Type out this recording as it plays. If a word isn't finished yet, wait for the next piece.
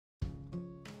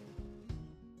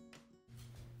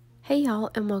Hey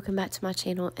y'all, and welcome back to my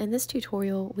channel. In this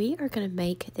tutorial we are going to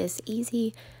make this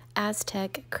easy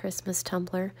Aztec Christmas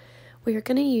tumbler. We are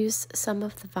going to use some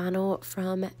of the vinyl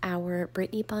from our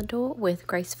Brittany bundle with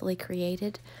Gracefully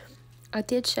Created. I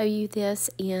did show you this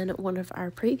in one of our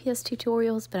previous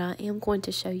tutorials, but I am going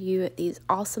to show you these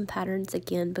awesome patterns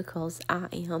again because I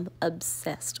am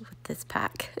obsessed with this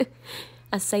pack.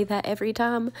 I say that every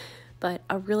time, but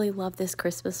I really love this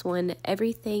Christmas one.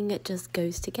 Everything just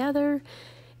goes together.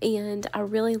 And I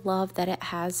really love that it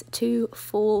has two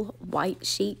full white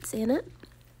sheets in it,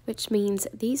 which means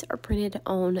these are printed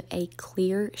on a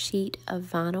clear sheet of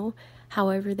vinyl.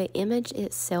 However, the image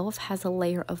itself has a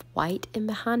layer of white in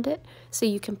behind it, so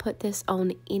you can put this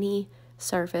on any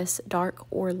surface, dark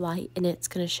or light, and it's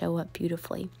going to show up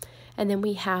beautifully. And then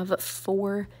we have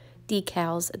 4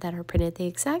 decals that are printed the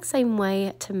exact same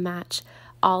way to match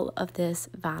all of this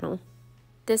vinyl.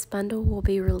 This bundle will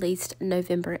be released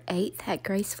November 8th at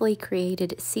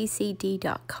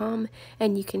gracefullycreatedccd.com,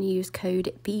 and you can use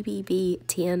code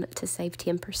BBB10 to save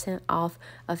 10% off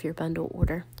of your bundle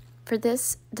order. For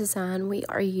this design, we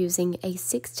are using a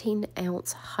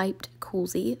 16-ounce hyped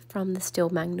koozie from the Still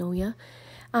Magnolia.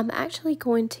 I'm actually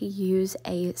going to use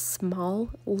a small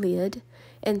lid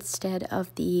instead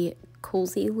of the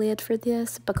koozie lid for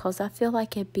this because I feel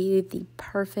like it'd be the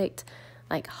perfect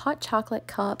like hot chocolate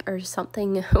cup or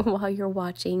something while you're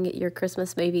watching your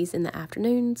Christmas movies in the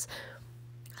afternoons.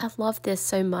 I love this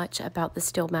so much about the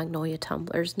Still Magnolia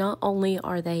tumblers. Not only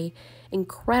are they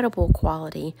incredible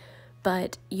quality,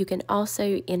 but you can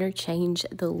also interchange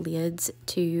the lids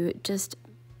to just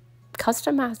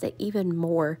customize it even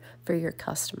more for your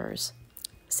customers.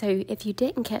 So if you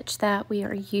didn't catch that, we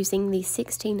are using the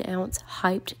 16-ounce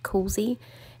hyped koozie.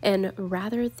 And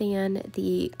rather than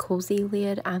the koozie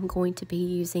lid, I'm going to be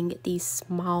using the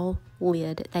small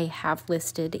lid they have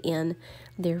listed in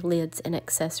their lids and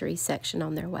accessories section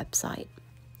on their website.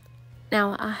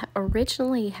 Now, I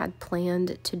originally had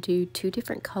planned to do 2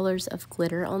 different colors of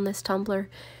glitter on this tumbler,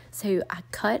 so I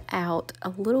cut out a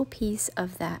little piece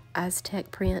of that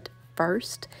Aztec print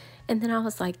first, and then I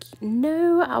was like,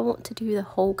 no, I want to do the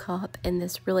whole cup in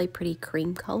this really pretty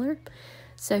cream color.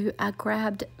 So I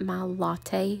grabbed my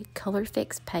LATTE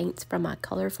COLORFIX paints from my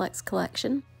COLORFLEX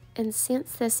collection. And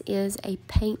since this is a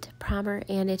paint, primer,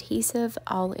 and adhesive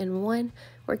all in one,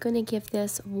 we're going to give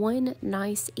this one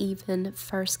nice even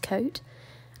first coat.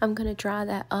 I'm going to dry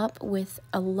that up with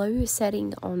a low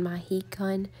setting on my heat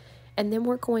gun. And then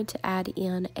we're going to add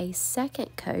in a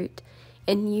second coat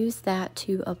and use that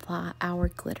to apply our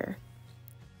glitter.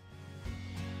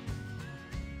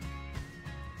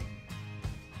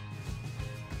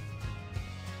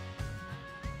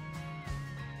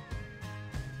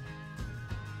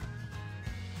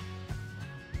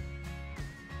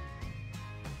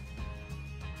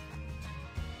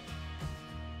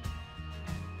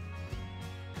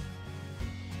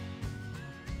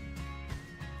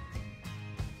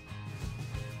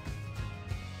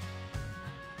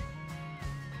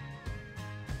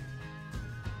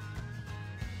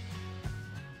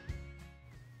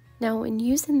 Now, when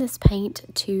using this paint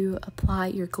to apply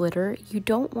your glitter, you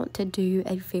don't want to do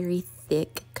a very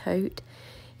thick coat.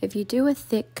 If you do a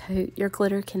thick coat, your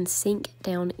glitter can sink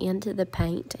down into the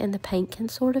paint and the paint can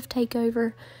sort of take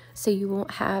over, so you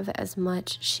won't have as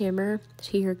much shimmer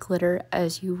to your glitter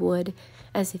as you would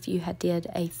as if you had did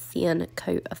a thin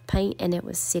coat of paint and it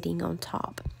was sitting on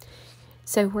top.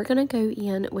 So we're going to go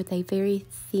in with a very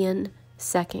thin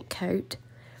second coat.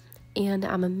 And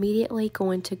I'm immediately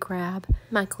going to grab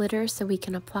my glitter so we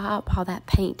can apply it while that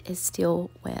paint is still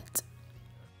wet.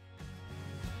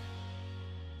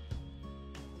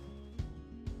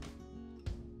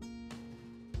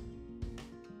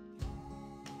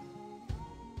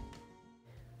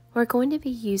 We're going to be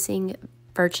using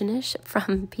Virginish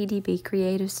from PDB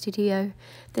Creative Studio.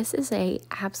 This is a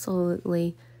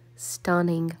absolutely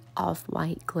stunning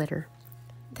off-white glitter.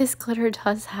 This glitter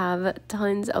does have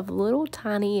tons of little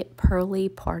tiny pearly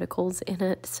particles in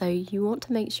it, so you want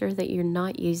to make sure that you're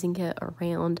not using it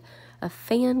around a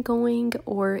fan going,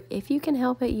 or if you can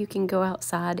help it, you can go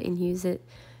outside and use it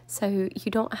so you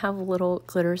don't have little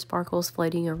glitter sparkles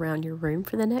floating around your room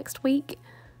for the next week.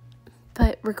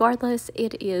 But regardless,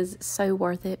 it is so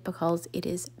worth it because it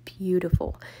is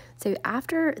beautiful. So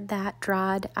after that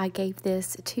dried, I gave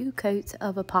this 2 coats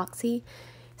of epoxy,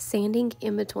 sanding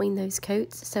in between those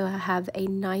coats so I have a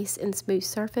nice and smooth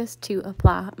surface to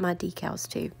apply my decals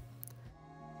to.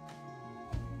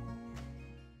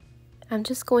 I'm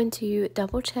just going to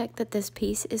double check that this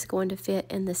piece is going to fit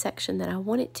in the section that I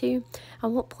want it to. I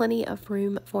want plenty of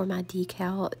room for my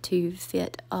decal to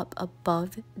fit up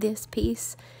above this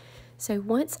piece. So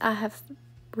once I have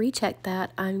recheck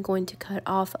that, I'm going to cut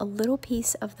off a little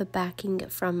piece of the backing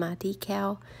from my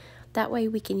decal. That way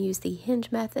we can use the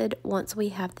hinge method once we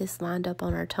have this lined up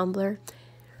on our tumbler.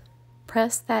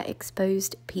 Press that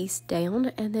exposed piece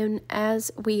down, and then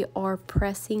as we are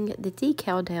pressing the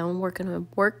decal down, we're going to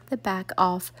work the back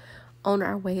off on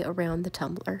our way around the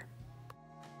tumbler.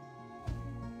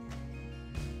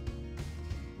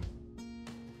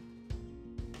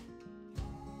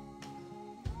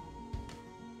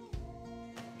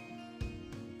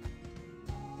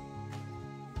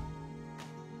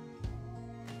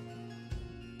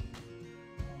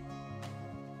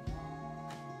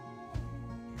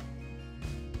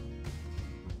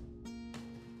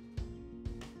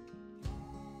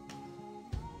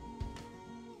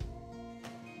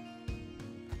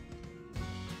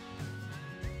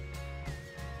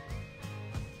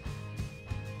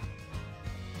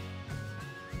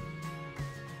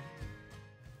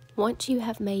 Once you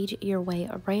have made your way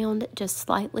around, just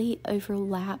slightly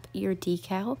overlap your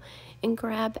decal and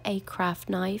grab a craft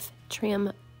knife,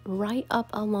 trim right up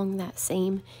along that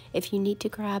seam. If you need to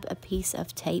grab a piece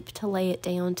of tape to lay it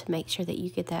down to make sure that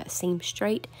you get that seam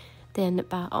straight, then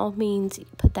by all means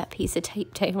put that piece of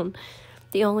tape down.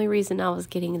 The only reason I was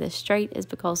getting this straight is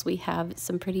because we have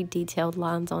some pretty detailed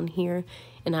lines on here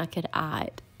and I could eye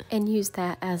it and use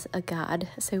that as a guide.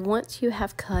 So once you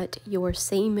have cut your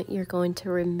seam, you're going to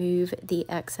remove the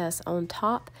excess on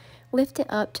top, lift it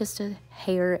up just a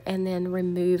hair, and then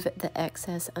remove the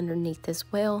excess underneath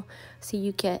as well, so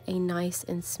you get a nice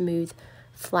and smooth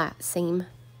flat seam.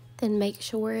 Then make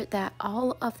sure that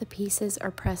all of the pieces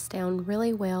are pressed down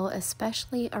really well,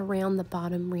 especially around the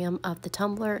bottom rim of the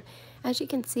tumbler. As you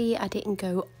can see, I didn't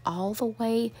go all the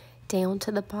way down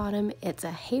to the bottom. It's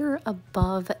a hair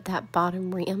above that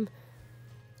bottom rim.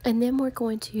 And then we're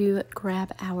going to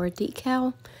grab our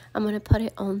decal. I'm going to put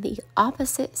it on the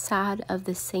opposite side of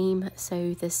the seam,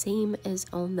 so the seam is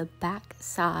on the back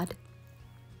side.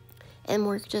 And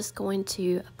we're just going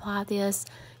to apply this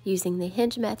using the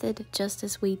hinge method, just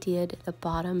as we did the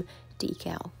bottom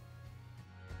decal.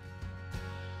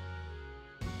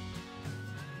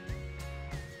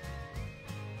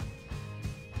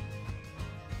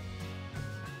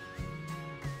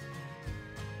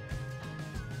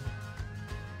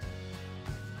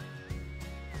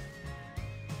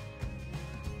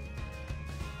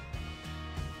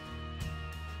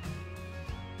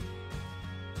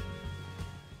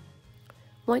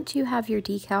 Once you have your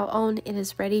decal on, it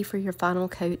is ready for your final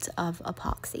coats of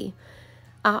epoxy.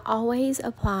 I always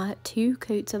apply 2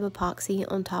 coats of epoxy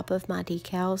on top of my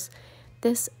decals.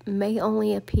 This may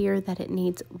only appear that it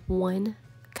needs 1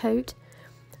 coat,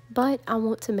 but I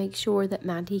want to make sure that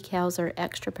my decals are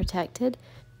extra protected,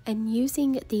 and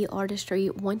using the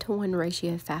ARTISTRY 1:1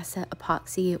 ratio facet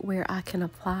epoxy, where I can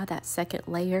apply that second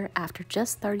layer after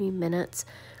just 30 minutes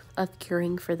of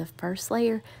curing for the first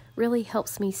layer, really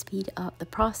helps me speed up the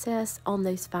process on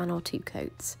those final 2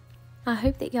 coats. I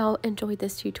hope that y'all enjoyed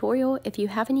this tutorial. If you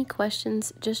have any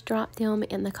questions, just drop them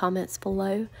in the comments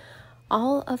below.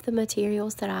 All of the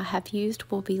materials that I have used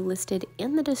will be listed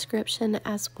in the description,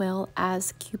 as well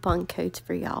as coupon codes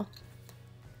for y'all.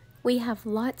 We have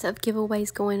lots of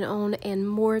giveaways going on and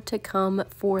more to come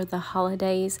for the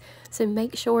holidays, so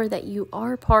make sure that you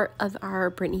are part of our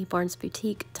Brittany Barnes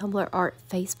Boutique Tumbler Art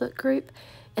Facebook group,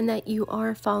 and that you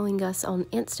are following us on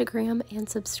Instagram and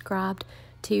subscribed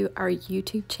to our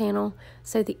YouTube channel,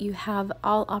 so that you have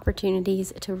all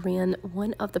opportunities to win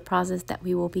one of the prizes that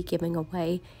we will be giving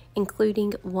away,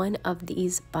 including one of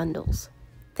these bundles.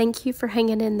 Thank you for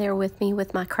hanging in there with me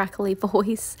with my crackly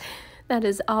voice. That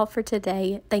is all for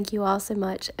today. Thank you all so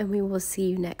much, and we will see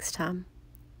you next time.